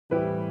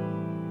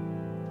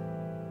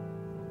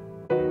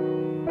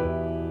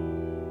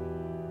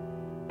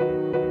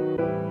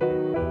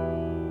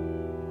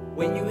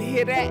When you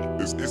hear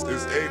that, It's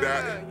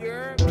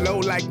AdoT. blow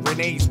like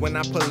grenades when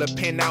I pull a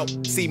pen out.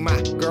 See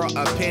my girl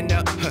a pin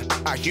up.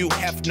 Are you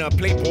Hefner,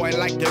 playboy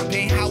like the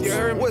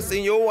penthouse? What's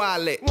in your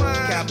wallet?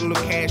 Capital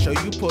cash or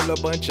you pull a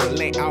bunch of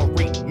lint out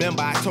reap.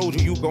 Remember I told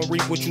you gon'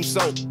 reap what you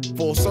sow.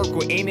 Full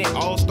circle, ain't it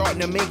all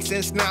starting to make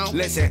sense now?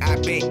 Listen, I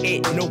been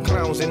it, no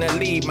clowns in the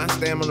lead. My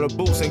stamina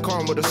boosts and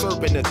karma the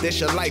serpent. A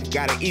dish of life,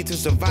 gotta eat to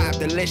survive.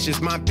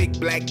 Delicious, my big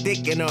black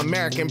dick in an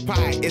American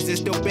pie. Is it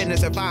still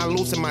business if I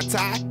loosen my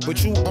tie?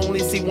 But you only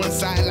see one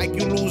side like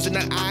you losing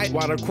the eye.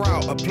 While the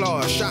crowd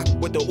applause, shocked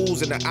with the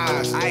ooze in the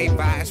eyes. I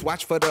advise,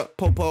 watch for the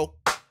popo.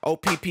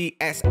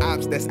 OPPS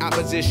ops, that's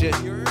opposition.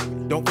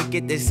 Don't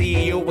forget the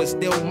CEO was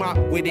still mop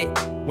with it.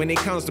 When it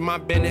comes to my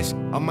business,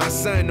 or my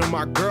son, or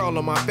my girl,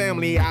 or my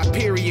family, I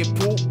period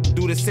poop.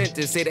 Do the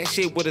sentence, say that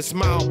shit with a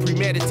smile,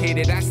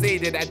 premeditated. I say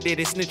that I did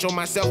it, snitch on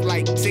myself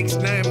like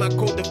 6'9". My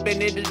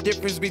co-defendant, the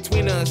difference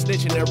between a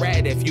snitch and a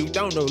rat. If you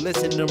don't know,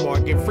 listen to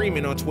Morgan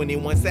Freeman on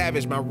 21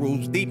 Savage. My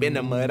roots deep in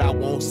the mud, I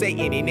won't say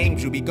any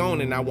names, you be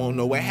gone and I won't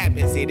know what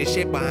happened. Say the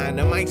shit behind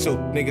the mic so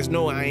niggas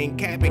know I ain't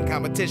capping.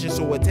 Competition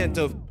so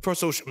attentive for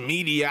social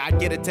media. I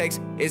get a text,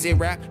 is it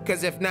rap?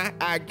 Cause if not,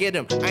 I get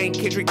him. I ain't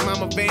Kendrick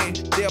Mama van,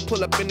 they'll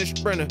pull up in the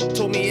Sprinter.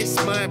 Told me it's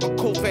mine, but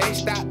Qtape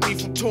stopped me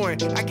from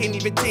touring. I can't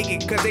even take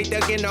it cause they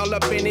dug in all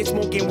up in it,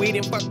 smoking weed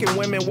and fucking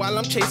women while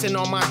I'm chasing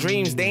all my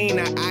dreams. They ain't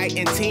an I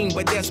in team,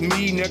 but that's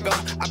me, nigga.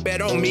 I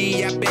bet on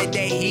me, I bet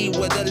that he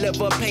would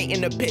deliver,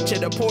 painting the picture,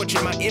 the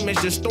portrait, my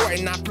image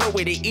distorting. I flow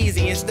with it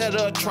easy instead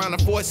of trying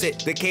to force it.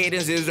 The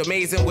cadence is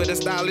amazing with the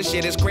style, this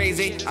shit is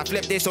crazy. I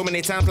flipped it so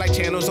many times like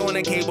channels on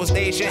a cable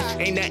station.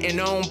 Ain't nothing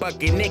on but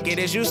get naked.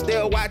 Is you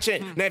still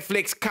watching?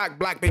 Netflix cock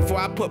block before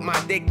I put my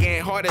dick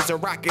in. Hard as a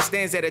rocket,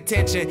 stands at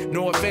attention.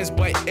 No offense,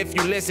 but if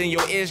you listen,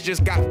 your ears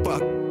just got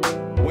fucked.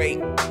 Wait,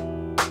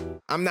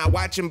 I'm not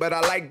watching, but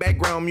I like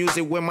background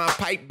music with my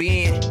pipe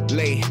being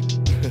laid.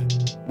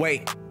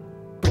 Wait.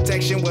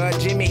 Protection where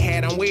Jimmy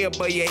had, I'm way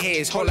above your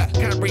heads. Hold up,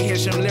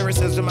 comprehension,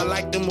 lyricism, I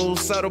like to move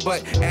subtle,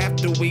 but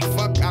after we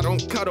fuck, I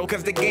don't cuddle,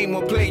 cause the game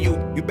will play you.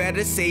 You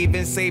better save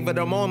and savor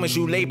the moments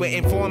you labor,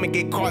 inform and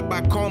get caught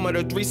by karma.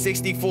 The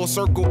 364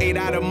 circle, 8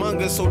 out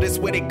among us, so this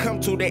where they come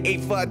to. The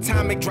 8 for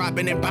atomic,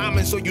 dropping and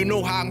bombing, so you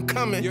know how I'm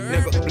coming.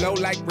 Nigga, blow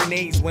like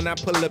grenades when I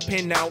pull a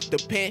pin out. The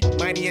pen,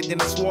 mightier than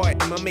a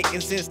sword. Am I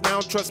making sense now?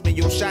 Trust me,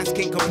 your shots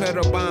can't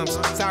compare to bombs.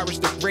 Cyrus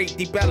the Great,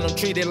 deep Ellum,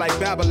 treated like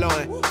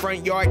Babylon.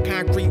 Front yard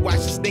concrete, watch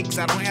the snakes,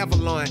 I don't have a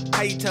lawn.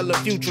 How you tell the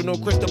future? No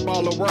crystal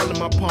ball or roll in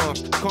my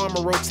palms.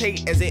 Karma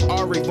rotate as it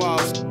all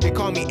revolves. They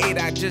call me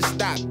AdoT, just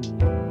stop.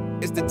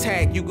 It's the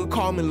tag, you could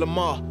call me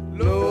Lamar.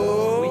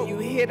 Low. When you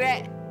hear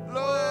that,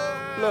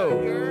 low, low,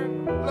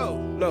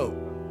 low, low.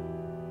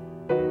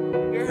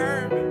 You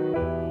heard me?